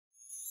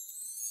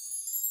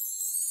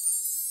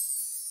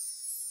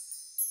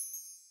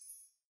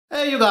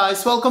Hey you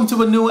guys, welcome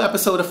to a new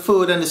episode of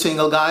Food and the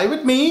Single Guy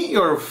with me,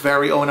 your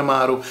very own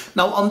AMARU.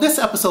 Now on this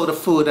episode of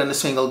Food and the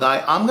Single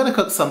Guy, I'm gonna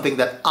cook something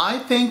that I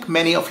think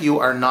many of you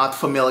are not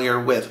familiar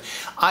with.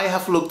 I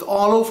have looked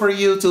all over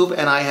YouTube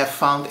and I have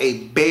found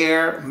a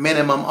bare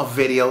minimum of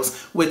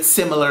videos with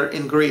similar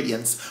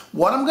ingredients.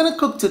 What I'm gonna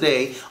cook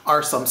today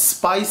are some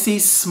spicy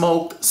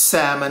smoked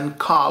salmon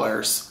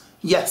collars.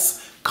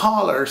 Yes,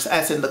 collars,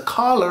 as in the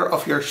collar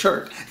of your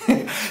shirt.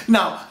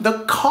 Now,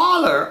 the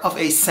collar of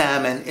a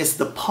salmon is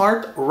the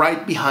part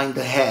right behind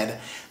the head,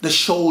 the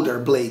shoulder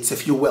blades,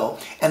 if you will,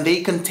 and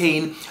they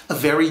contain a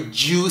very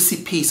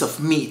juicy piece of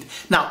meat.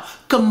 Now,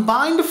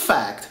 combine the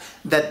fact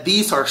that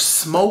these are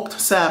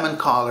smoked salmon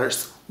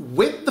collars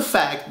with the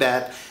fact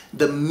that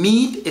the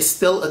meat is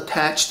still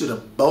attached to the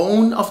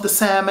bone of the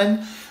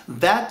salmon,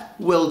 that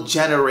will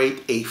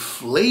generate a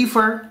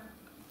flavor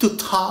to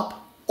top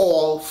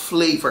all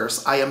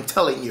flavors, I am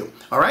telling you.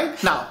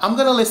 Alright, now I'm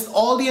gonna list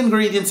all the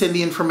ingredients in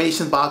the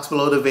information box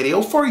below the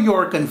video for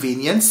your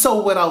convenience,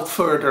 so without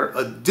further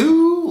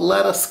ado,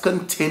 let us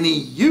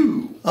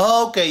continue.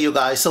 Okay you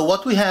guys, so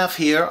what we have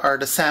here are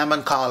the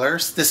salmon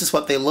collars. This is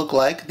what they look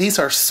like. These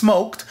are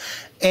smoked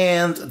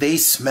and they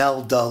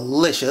smell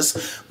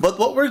delicious, but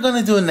what we're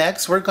gonna do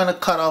next, we're gonna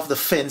cut off the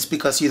fins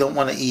because you don't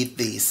want to eat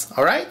these.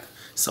 Alright,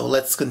 so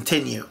let's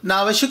continue.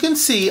 Now as you can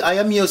see, I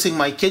am using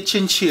my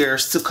kitchen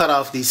shears to cut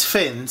off these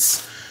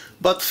fins,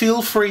 but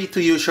feel free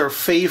to use your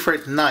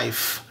favorite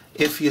knife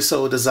if you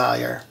so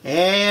desire.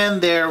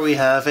 And there we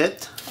have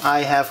it.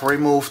 I have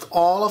removed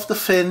all of the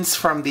fins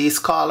from these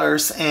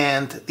collars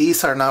and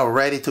these are now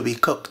ready to be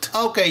cooked.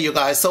 Okay you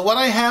guys, so what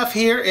I have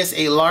here is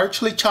a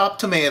largely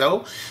chopped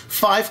tomato,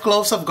 5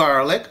 cloves of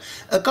garlic,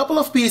 a couple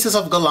of pieces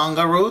of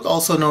galanga root,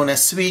 also known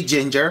as sweet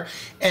ginger,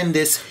 and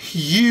this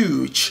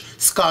huge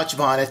Scotch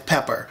Bonnet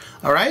pepper.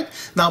 Alright,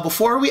 now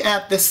before we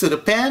add this to the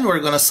pan, we're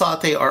going to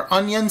saute our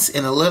onions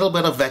in a little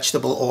bit of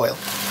vegetable oil.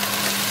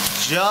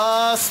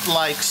 Just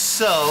like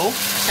so.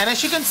 And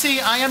as you can see,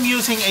 I am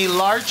using a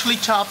largely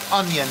chopped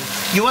onion.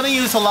 You want to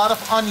use a lot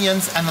of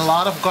onions and a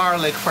lot of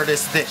garlic for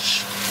this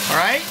dish.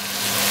 Alright?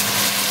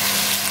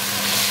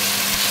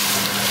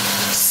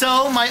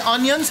 So my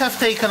onions have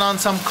taken on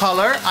some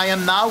color. I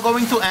am now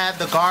going to add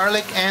the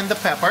garlic and the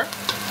pepper.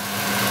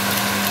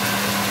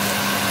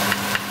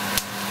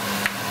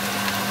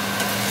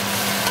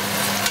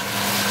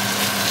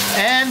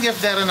 And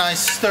give that a nice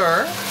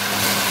stir.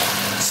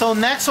 So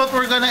next what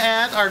we're going to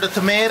add are the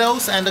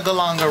tomatoes and the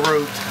galanga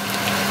root.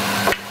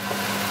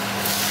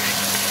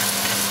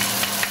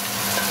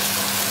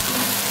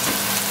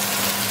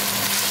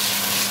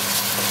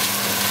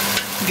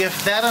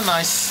 Give that a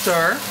nice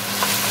stir.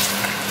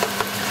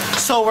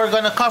 So we're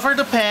going to cover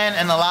the pan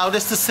and allow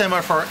this to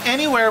simmer for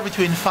anywhere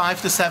between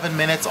 5 to 7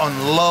 minutes on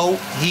low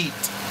heat.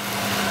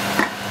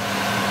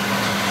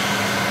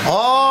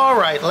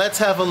 Alright, let's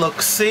have a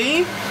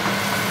look-see.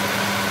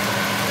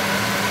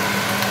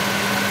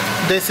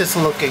 This is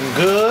looking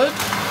good.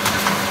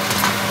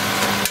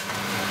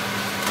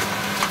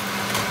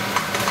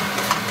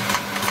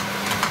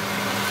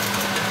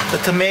 The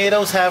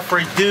tomatoes have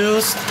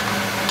reduced,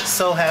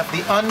 so have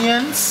the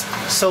onions.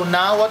 So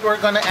now what we're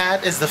going to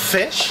add is the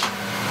fish.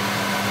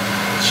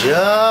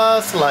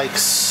 Just like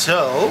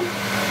so.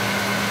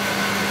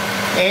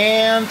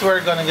 And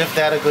we're going to give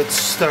that a good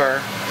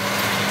stir.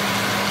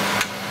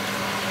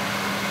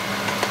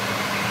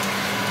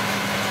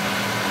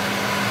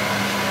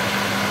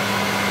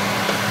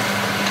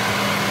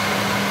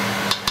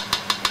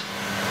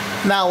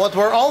 Now what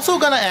we're also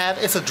going to add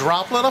is a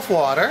droplet of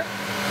water. 1,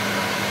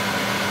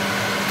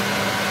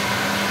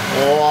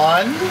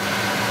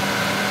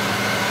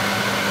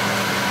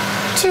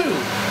 2.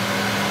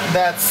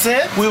 That's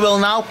it. We will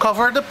now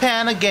cover the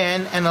pan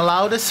again and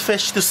allow this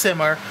fish to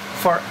simmer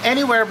for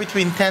anywhere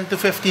between 10 to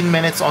 15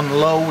 minutes on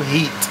low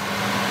heat.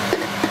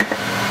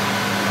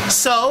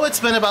 So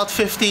it's been about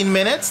 15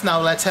 minutes. Now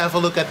let's have a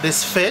look at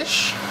this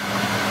fish.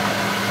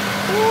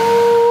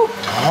 Ooh,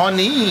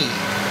 honey.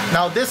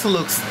 Now this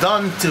looks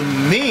done to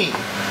me.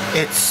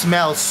 It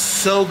smells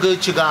so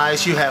good, you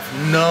guys, you have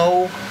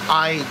no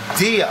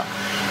idea.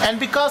 And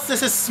because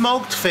this is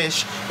smoked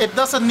fish, it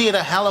doesn't need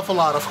a hell of a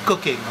lot of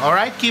cooking,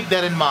 alright? Keep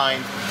that in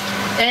mind.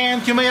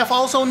 And you may have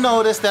also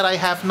noticed that I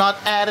have not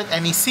added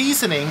any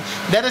seasoning.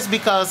 That is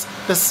because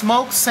the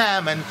smoked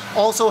salmon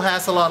also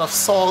has a lot of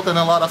salt and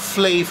a lot of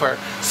flavor.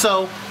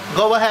 So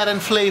go ahead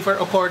and flavor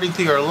according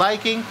to your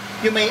liking.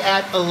 You may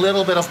add a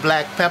little bit of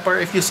black pepper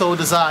if you so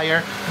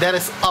desire. That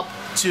is up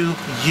to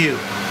you.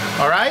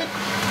 Alright?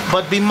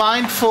 But be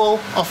mindful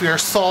of your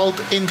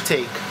salt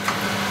intake.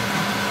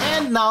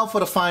 And now for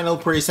the final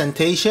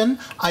presentation.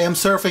 I am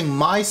serving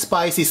my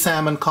spicy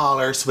salmon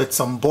collars with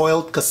some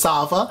boiled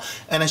cassava,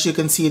 and as you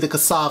can see, the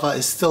cassava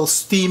is still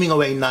steaming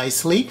away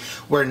nicely.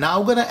 We're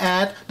now going to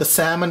add the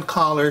salmon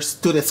collars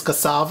to this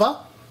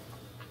cassava.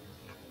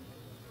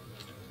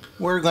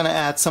 We're going to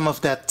add some of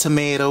that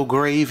tomato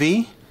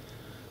gravy.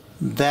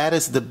 That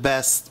is the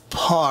best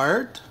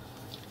part.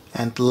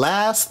 And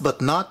last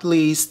but not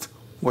least,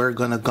 we're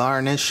gonna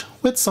garnish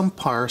with some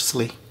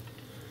parsley.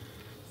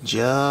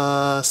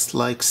 Just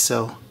like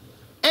so.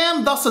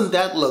 Man, doesn't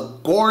that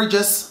look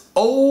gorgeous?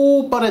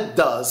 Oh, but it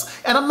does.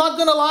 And I'm not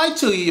gonna lie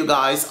to you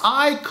guys,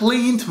 I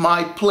cleaned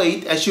my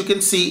plate, as you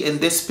can see in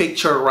this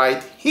picture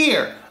right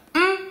here.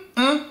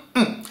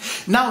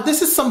 Now,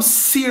 this is some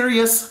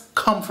serious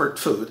comfort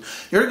food.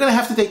 You're gonna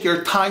have to take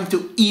your time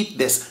to eat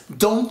this.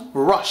 Don't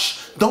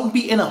rush. Don't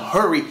be in a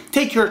hurry.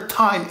 Take your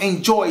time.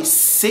 Enjoy.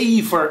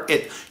 Savor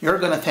it. You're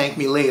gonna thank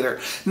me later.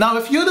 Now,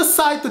 if you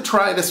decide to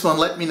try this one,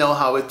 let me know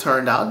how it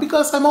turned out,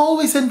 because I'm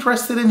always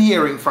interested in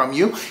hearing from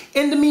you.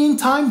 In the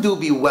meantime, do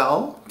be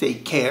well.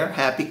 Take care.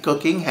 Happy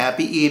cooking.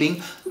 Happy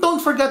eating.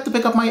 Don't forget to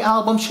pick up my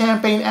album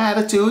Champagne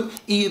Attitude,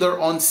 either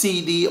on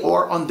CD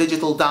or on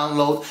digital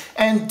download.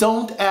 And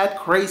don't add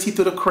crazy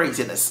to the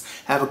craziness.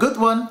 Have a good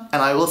one,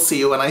 and I will see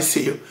you when I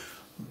see you.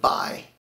 Bye.